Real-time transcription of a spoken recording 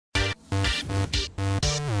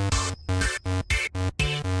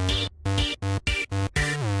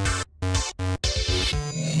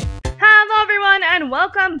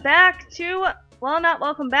welcome back to, well, not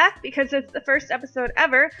welcome back because it's the first episode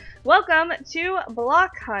ever. Welcome to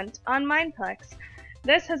Block Hunt on Mineplex.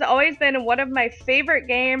 This has always been one of my favorite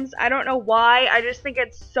games. I don't know why, I just think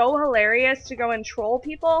it's so hilarious to go and troll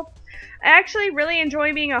people. I actually really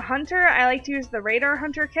enjoy being a hunter. I like to use the radar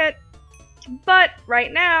hunter kit, but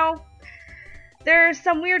right now there's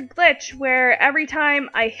some weird glitch where every time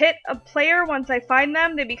I hit a player, once I find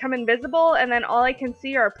them, they become invisible, and then all I can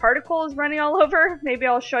see are particles running all over. Maybe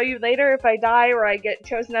I'll show you later if I die or I get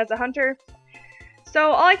chosen as a hunter. So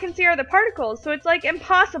all I can see are the particles, so it's like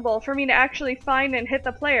impossible for me to actually find and hit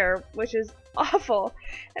the player, which is awful,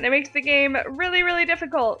 and it makes the game really, really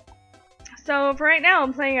difficult. So for right now,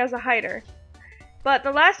 I'm playing as a hider. But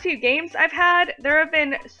the last few games I've had, there have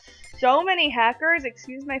been so many hackers,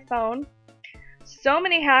 excuse my phone, so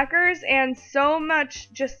many hackers and so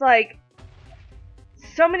much just like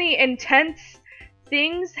so many intense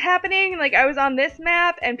things happening. Like I was on this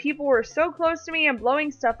map and people were so close to me and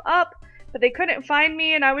blowing stuff up, but they couldn't find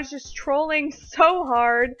me and I was just trolling so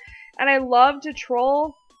hard. And I love to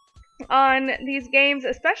troll on these games,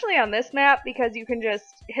 especially on this map, because you can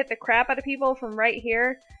just hit the crap out of people from right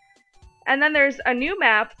here. And then there's a new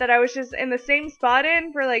map that I was just in the same spot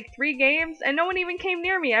in for like 3 games, and no one even came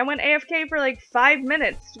near me. I went AFK for like 5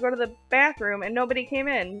 minutes to go to the bathroom, and nobody came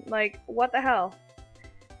in. Like, what the hell?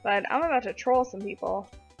 But I'm about to troll some people.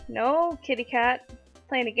 No, kitty cat.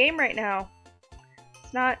 Playing a game right now.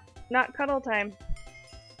 It's not cuddle time.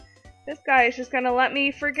 This guy is just gonna let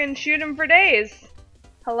me freaking shoot him for days.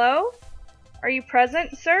 Hello? Are you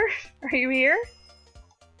present, sir? Are you here?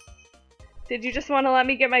 Did you just want to let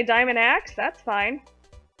me get my diamond axe? That's fine.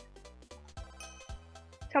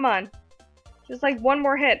 Come on. Just like one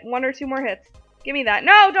more hit. 1 or 2 more hits. Give me that.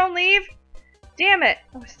 No, don't leave! Damn it.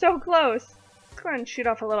 I was so close. Let's go ahead and shoot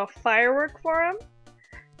off a little firework for him.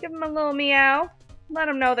 Give him a little meow. Let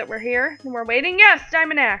him know that we're here and we're waiting. Yes!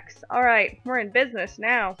 Diamond axe! Alright, we're in business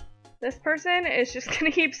now. This person is just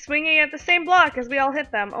gonna keep swinging at the same block as we all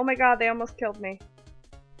hit them. Oh my god, they almost killed me.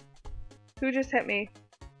 Who just hit me?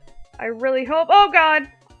 I really hope— oh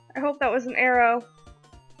god! I hope that was an arrow.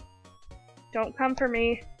 Don't come for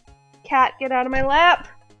me. Cat, get out of my lap!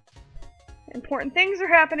 Important things are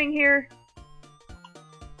happening here.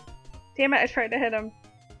 Damn it, I tried to hit him.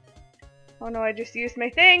 Oh no, I just used my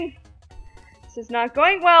thing. This is not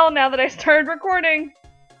going well now that I started recording.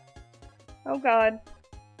 Oh god.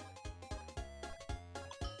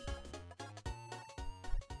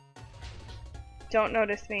 Don't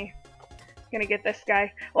notice me. Gonna get this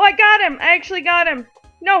guy. Oh, I got him! I actually got him!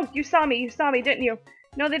 No, you saw me, didn't you?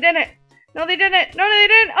 No, they didn't. No, they didn't. No, they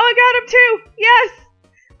didn't. Oh, I got him too! Yes!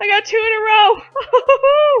 I got 2 in a row!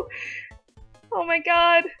 Oh my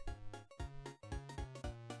god.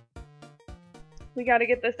 We gotta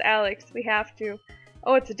get this Alex. We have to.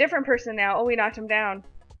 Oh, it's a different person now. Oh, we knocked him down.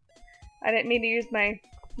 I didn't mean to use my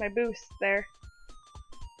boost there.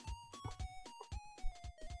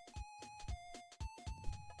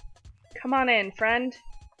 Come on in, friend.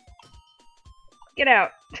 Get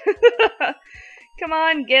out. Come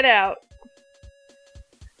on, get out.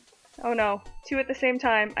 Oh no, 2 at the same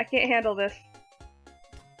time. I can't handle this.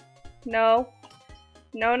 No.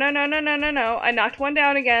 No, no, no, no, no, no, no. I knocked one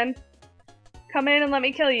down again. Come in and let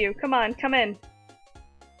me kill you. Come on, come in.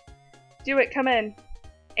 Do it, come in.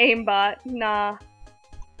 Aimbot. Nah.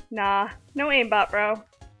 Nah. No aimbot, bro.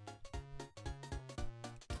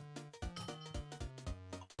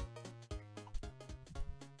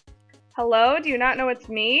 Hello? Do you not know it's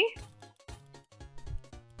me?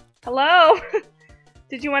 Hello?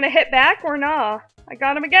 Did you want to hit back or nah? I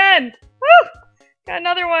got him again! Woo! Got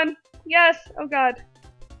another one! Yes! Oh god.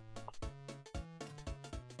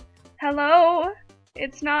 Hello?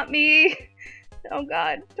 It's not me! Oh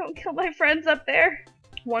god, don't kill my friends up there.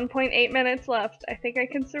 1.8 minutes left. I think I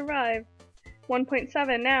can survive.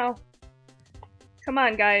 1.7 now. Come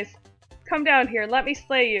on, guys. Come down here. Let me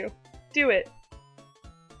slay you. Do it.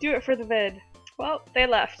 Do it for the vid. Well, they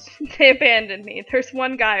left. They abandoned me. There's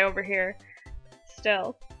one guy over here.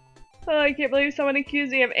 Still. Oh, I can't believe someone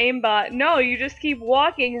accused me of aimbot. No, you just keep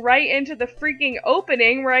walking right into the freaking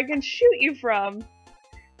opening where I can shoot you from.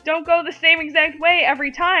 Don't go the same exact way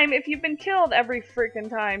every time if you've been killed every freaking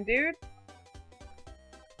time, dude.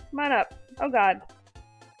 Come on up. Oh god.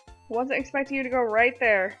 I wasn't expecting you to go right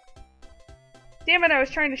there. Damn it, I was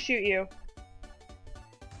trying to shoot you.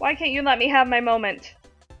 Why can't you let me have my moment?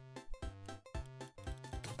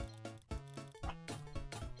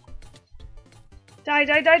 Die,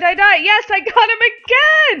 die, die, die, die! Yes, I got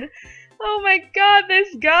him again! Oh my god,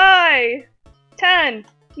 this guy! 10,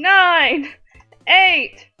 9,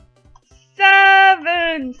 8,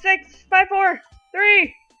 7, 6, 5, 4,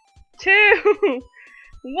 3, 2,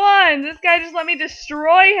 1. This guy just let me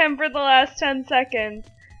destroy him for the last 10 seconds.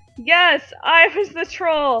 Yes, I was the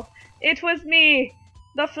troll. It was me,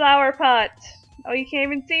 the flower pot. Oh, you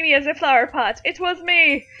can't even see me as a flower pot. It was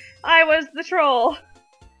me. I was the troll.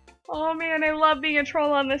 Oh man, I love being a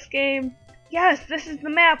troll on this game. Yes, this is the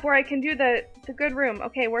map where I can do the good room.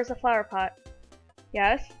 Okay, where's the flower pot?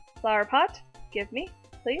 Yes, flower pot. Give me,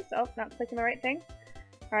 please. Oh, not clicking the right thing.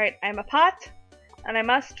 Alright, I'm a pot, and I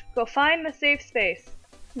must go find the safe space.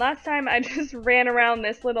 Last time I just ran around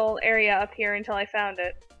this little area up here until I found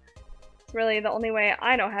it. It's really the only way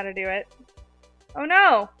I know how to do it. Oh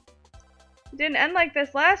no! It didn't end like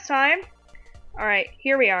this last time. Alright,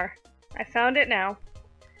 here we are. I found it now.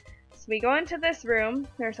 So we go into this room.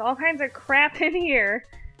 There's all kinds of crap in here.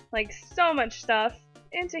 Like so much stuff.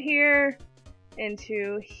 Into here,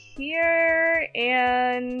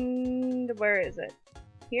 and where is it?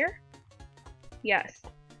 Here? Yes.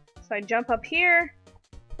 So I jump up here,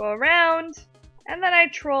 go around, and then I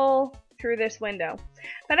troll through this window.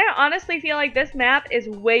 But I honestly feel like this map is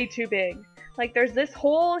way too big. Like there's this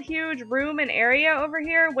whole huge room and area over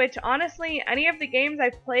here, which honestly, any of the games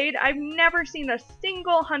I've played, I've never seen a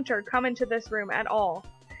single hunter come into this room at all.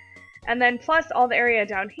 And then plus all the area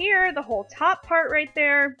down here, the whole top part right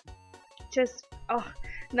there, just, oh.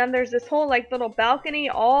 And then there's this whole like little balcony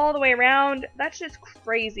all the way around. That's just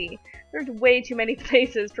crazy. There's way too many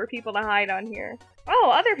places for people to hide on here. Oh,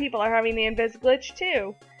 other people are having the invis glitch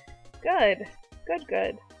too. Good. Good,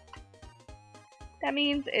 good. That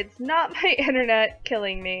means it's not my internet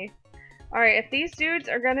killing me. Alright, if these dudes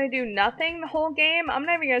are gonna do nothing the whole game, I'm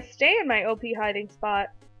not even gonna stay in my OP hiding spot.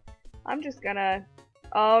 I'm just gonna...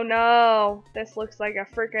 Oh no! This looks like a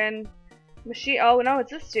freaking machine... Oh no,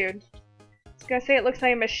 it's this dude. I was gonna say it looks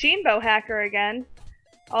like a machine bow hacker again.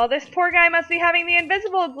 Oh, this poor guy must be having the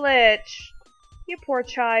invisible glitch! You poor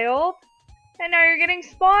child. And now you're getting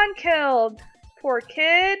spawn killed! Poor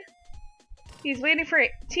kid. He's waiting for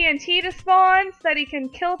TNT to spawn so that he can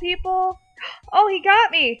kill people. Oh, he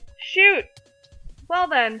got me! Shoot! Well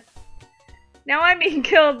then. Now I'm being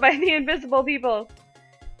killed by the invisible people.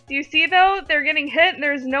 Do you see though? They're getting hit and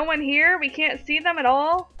there's no one here. We can't see them at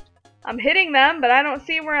all. I'm hitting them, but I don't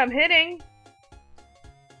see where I'm hitting.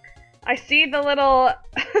 I see the little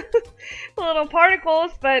the little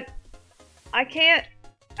particles, but I can't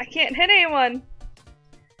hit anyone.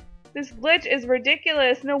 This glitch is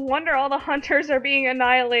ridiculous. No wonder all the hunters are being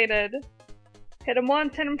annihilated. Hit him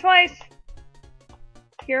once, hit him twice.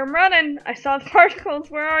 Hear him running. I saw the particles.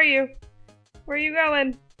 Where are you? Where are you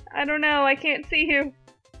going? I don't know. I can't see you.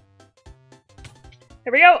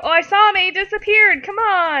 There we go. Oh, I saw him. He disappeared. Come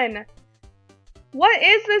on. What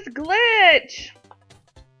is this glitch?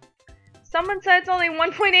 Someone said it's only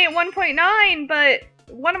 1.8, 1.9, but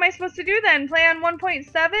what am I supposed to do then? Play on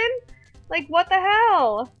 1.7? Like, what the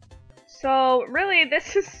hell? So, really,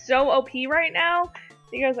 this is so OP right now.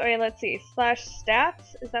 Because, okay, let's see. Slash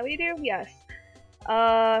stats? Is that what you do? Yes.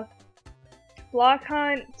 Block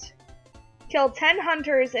hunt. Kill 10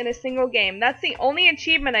 hunters in a single game. That's the only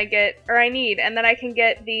achievement I get, or I need, and then I can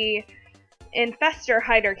get the Infestor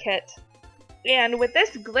Hider Kit. And with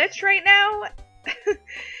this glitch right now,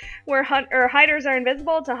 where hiders are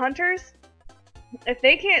invisible to hunters, if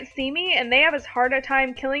they can't see me and they have as hard a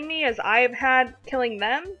time killing me as I've had killing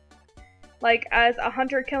them, like as a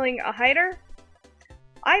hunter killing a hider,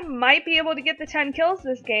 I might be able to get the 10 kills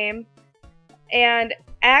this game and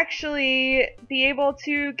actually be able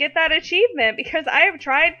to get that achievement, because I have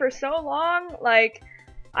tried for so long. Like,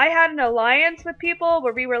 I had an alliance with people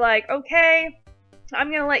where we were like, okay,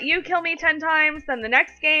 I'm gonna let you kill me 10 times, then the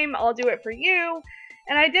next game I'll do it for you.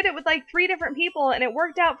 And I did it with like 3 different people and it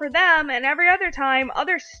worked out for them, and every other time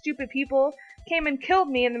other stupid people came and killed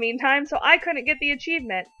me in the meantime, so I couldn't get the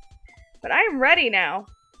achievement. But I'm ready now.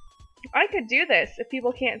 I could do this if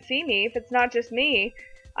people can't see me, if it's not just me.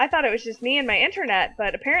 I thought it was just me and my internet,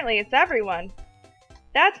 but apparently it's everyone.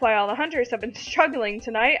 That's why all the hunters have been struggling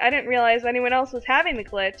tonight. I didn't realize anyone else was having the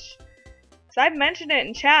glitch. So I've mentioned it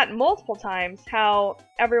in chat multiple times, how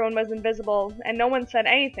everyone was invisible and no one said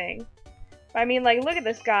anything. I mean, like, look at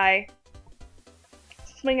this guy.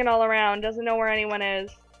 Swinging all around, doesn't know where anyone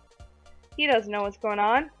is. He doesn't know what's going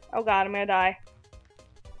on. Oh god, I'm gonna die.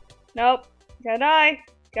 Nope. Gotta die.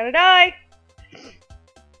 Gotta die.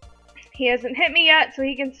 He hasn't hit me yet, so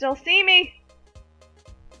he can still see me.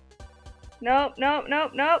 Nope, nope,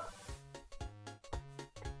 nope, nope.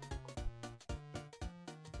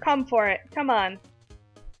 Come for it. Come on.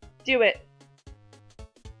 Do it.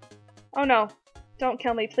 Oh no. Don't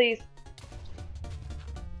kill me, please.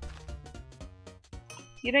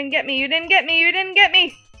 You didn't get me. You didn't get me. You didn't get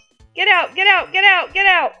me. Get out, get out, get out, get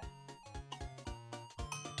out!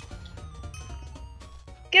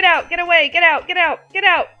 Get out, get away, get out, get out, get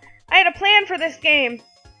out! I had a plan for this game!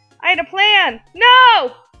 I had a plan!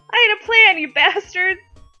 No! I had a plan, you bastard!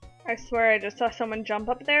 I swear I just saw someone jump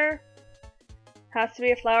up there. Has to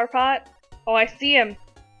be a flower pot. Oh, I see him.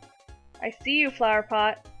 I see you, flower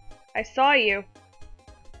pot. I saw you.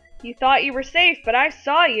 You thought you were safe, but I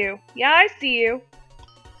saw you. Yeah, I see you.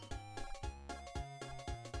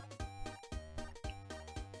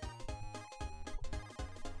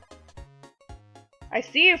 I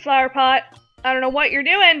see you, flower pot. I don't know what you're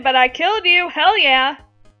doing, but I killed you. Hell yeah.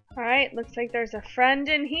 Alright, looks like there's a friend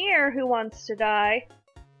in here who wants to die.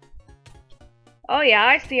 Oh yeah,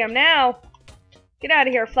 I see him now. Get out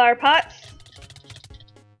of here, flower pots.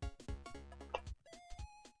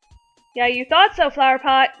 Yeah, you thought so, flower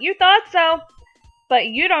pot. You thought so. But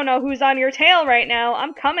you don't know who's on your tail right now.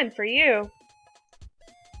 I'm coming for you.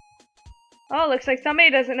 Oh, looks like somebody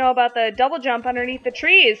doesn't know about the double jump underneath the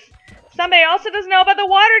trees. Somebody also doesn't know about the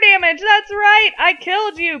water damage. That's right. I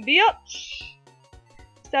killed you, bitch.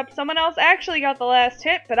 Except someone else actually got the last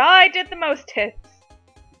hit, but I did the most hits.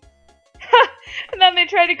 And then they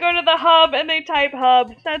try to go to the hub and they type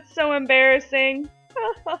hub. That's so embarrassing.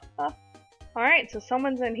 Alright, so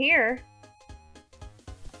someone's in here.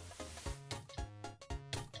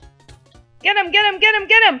 Get him, get him, get him,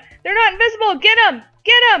 get him! They're not invisible! Get him!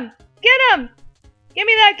 Get him! Get him! Give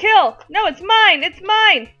me that kill! No, it's mine! It's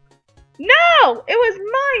mine! No! It was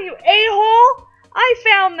mine, you a-hole! I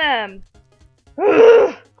found them!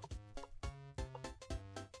 Ugh.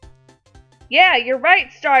 Yeah, you're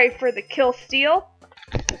right, sorry for the kill steal.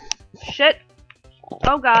 Shit.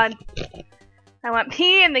 Oh god. I went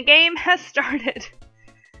pee and the game has started.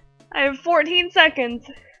 I have 14 seconds.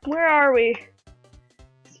 Where are we?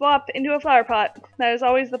 Swap into a flower pot. That is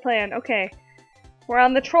always the plan. Okay. We're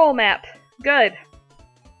on the troll map. Good.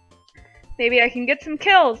 Maybe I can get some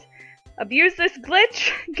kills. Abuse this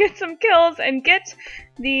glitch, get some kills, and get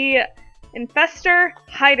the Infestor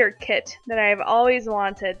Hider Kit that I have always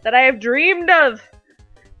wanted, that I have dreamed of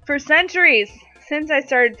for centuries since I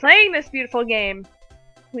started playing this beautiful game.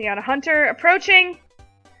 We got a hunter approaching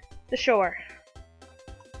the shore.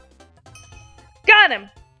 Got him!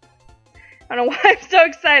 I don't know why I'm so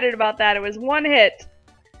excited about that. It was one hit.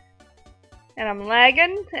 And I'm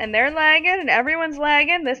lagging, and they're lagging, and everyone's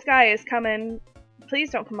lagging. This guy is coming. Please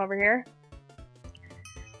don't come over here.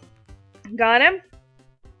 Got him.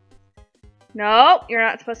 No, you're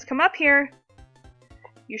not supposed to come up here.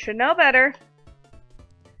 You should know better.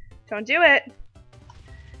 Don't do it.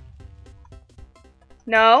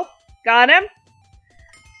 No. Got him.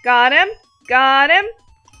 Got him. Got him.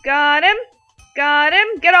 Got him. Got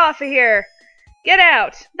him. Get off of here. Get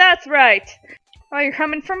out. That's right. Oh, you're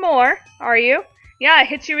coming for more, are you? Yeah, I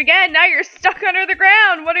hit you again. Now you're stuck under the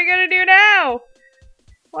ground. What are you going to do now?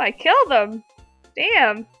 Well, I killed him.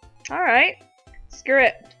 Damn. Alright. Screw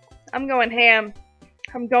it. I'm going ham.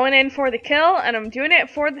 I'm going in for the kill, and I'm doing it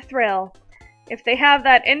for the thrill. If they have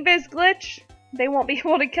that invis glitch, they won't be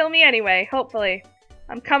able to kill me anyway, hopefully.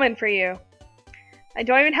 I'm coming for you. I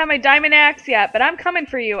don't even have my diamond axe yet, but I'm coming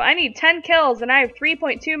for you. I need 10 kills, and I have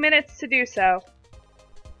 3.2 minutes to do so.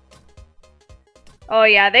 Oh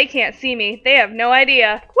yeah, they can't see me. They have no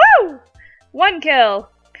idea. Woo! 1 kill.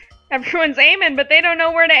 Everyone's aiming, but they don't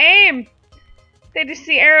know where to aim. They just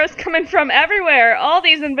see arrows coming from everywhere. All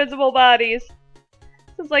these invisible bodies.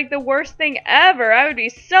 This is like the worst thing ever. I would be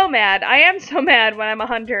so mad. I am so mad when I'm a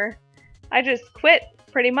hunter. I just quit,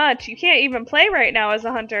 pretty much. You can't even play right now as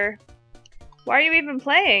a hunter. Why are you even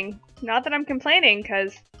playing? Not that I'm complaining,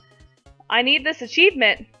 because I need this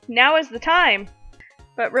achievement. Now is the time.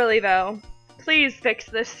 But really though, please fix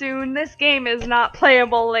this soon. This game is not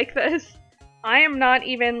playable like this. I am not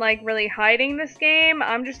even like really hiding this game.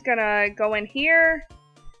 I'm just gonna go in here,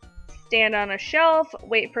 stand on a shelf,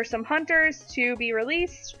 wait for some hunters to be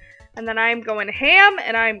released, and then I'm going ham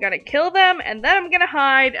and I'm gonna kill them, and then I'm gonna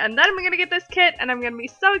hide, and then I'm gonna get this kit, and I'm gonna be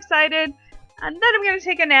so excited, and then I'm gonna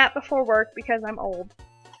take a nap before work because I'm old.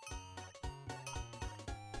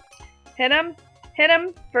 Hit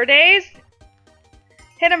him for days.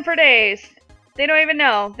 Hit him for days. They don't even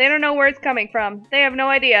know. They don't know where it's coming from. They have no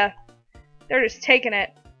idea. They're just taking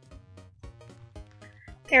it.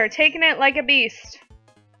 They're taking it like a beast.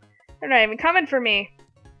 They're not even coming for me.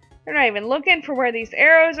 They're not even looking for where these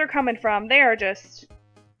arrows are coming from. They are just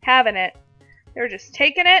having it. They're just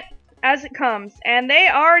taking it as it comes. And they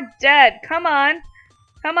are dead. Come on.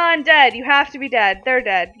 Come on, dead. You have to be dead. They're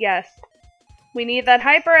dead. Yes. We need that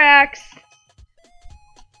hyper axe.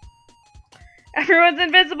 Everyone's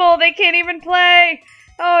invisible. They can't even play.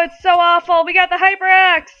 Oh, it's so awful. We got the hyper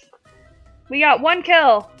axe. We got 1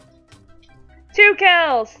 kill. 2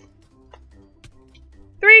 kills.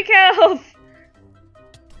 3 kills.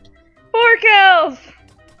 4 kills.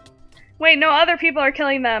 Wait, no, other people are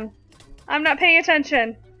killing them. I'm not paying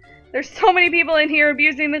attention. There's so many people in here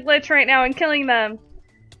abusing the glitch right now and killing them.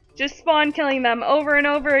 Just spawn killing them over and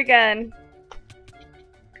over again.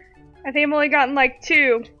 I think I've only gotten like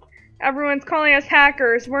 2. Everyone's calling us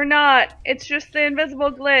hackers. We're not. It's just the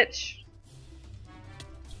invisible glitch.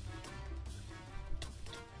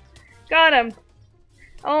 Got him.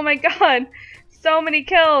 Oh my god. So many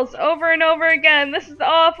kills over and over again. This is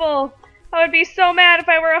awful. I would be so mad if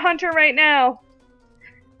I were a hunter right now.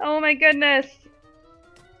 Oh my goodness.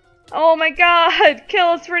 Oh my god.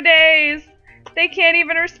 Kills for days. They can't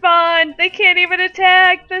even respond. They can't even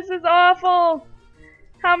attack. This is awful.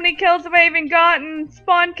 How many kills have I even gotten?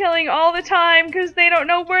 Spawn killing all the time because they don't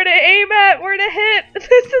know where to aim at, where to hit. This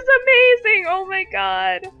is amazing. Oh my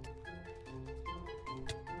god.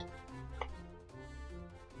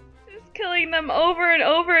 Just killing them over and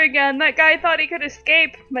over again. That guy thought he could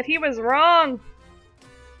escape, but he was wrong.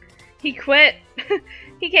 He quit.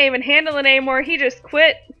 He can't even handle it anymore. He just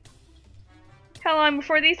quit. How long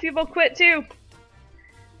before these people quit too?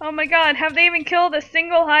 Oh my god, have they even killed a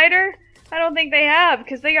single hider? I don't think they have,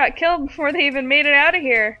 because they got killed before they even made it out of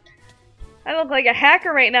here. I look like a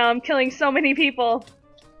hacker right now. I'm killing so many people.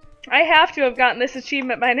 I have to have gotten this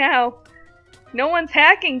achievement by now. No one's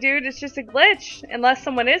hacking, dude. It's just a glitch. Unless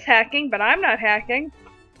someone is hacking, but I'm not hacking.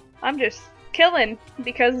 I'm just killing,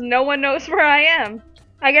 because no one knows where I am.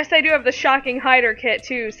 I guess I do have the shocking hider kit,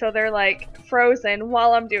 too, so they're, like, frozen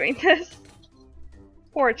while I'm doing this.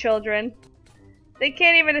 Poor children. They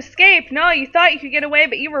can't even escape. No, you thought you could get away,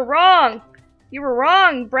 but you were wrong. You were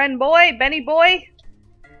wrong, Bren boy, Benny boy.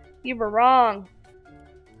 You were wrong.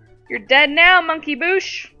 You're dead now, Monkey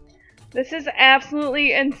Boosh. This is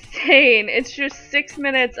absolutely insane. It's just 6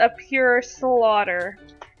 minutes of pure slaughter.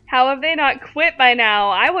 How have they not quit by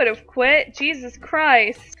now? I would have quit. Jesus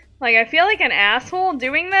Christ. Like, I feel like an asshole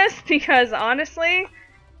doing this because, honestly,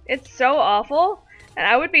 it's so awful. And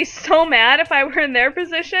I would be so mad if I were in their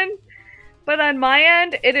position. But on my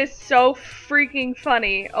end, it is so freaking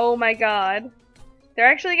funny. Oh my god.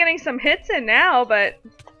 They're actually getting some hits in now, but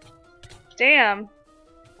damn.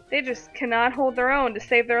 They just cannot hold their own to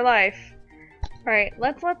save their life. Alright,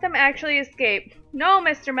 let's let them actually escape. No,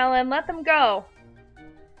 Mr. Melon, let them go.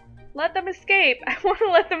 Let them escape. I want to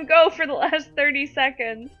let them go for the last 30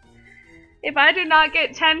 seconds. If I did not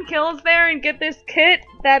get 10 kills there and get this kit,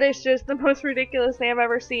 that is just the most ridiculous thing I've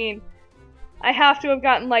ever seen. I have to have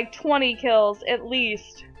gotten like 20 kills at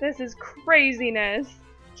least. This is craziness.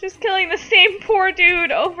 Just killing the same poor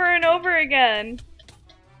dude over and over again.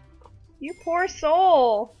 You poor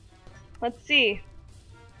soul. Let's see.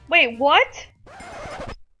 Wait, what?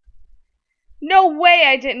 No way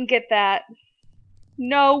I didn't get that.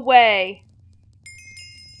 No way.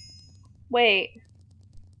 Wait.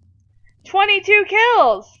 22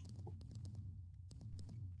 kills!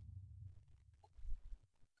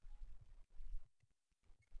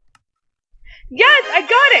 Yes, I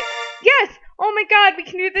got it! Yes! Oh my god, we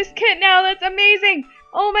can do this kit now. That's amazing!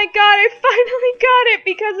 Oh my god, I finally got it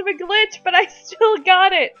because of a glitch, but I still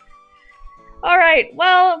got it. Alright,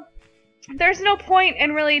 well, there's no point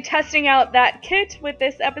in really testing out that kit with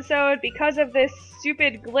this episode because of this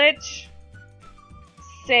stupid glitch.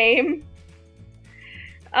 Same.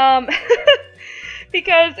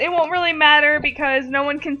 Because it won't really matter because no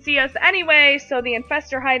one can see us anyway, so the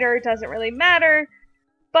infestor hider doesn't really matter.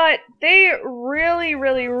 But they really,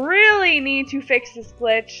 really, really need to fix this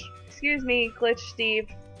glitch. Excuse me, Glitch Steve.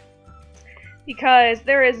 Because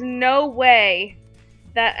there is no way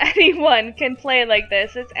that anyone can play like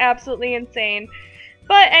this. It's absolutely insane.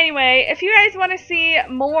 But anyway, if you guys want to see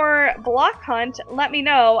more Block Hunt, let me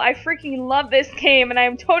know. I freaking love this game and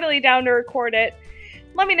I'm totally down to record it.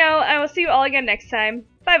 Let me know. I will see you all again next time.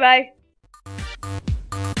 Bye bye.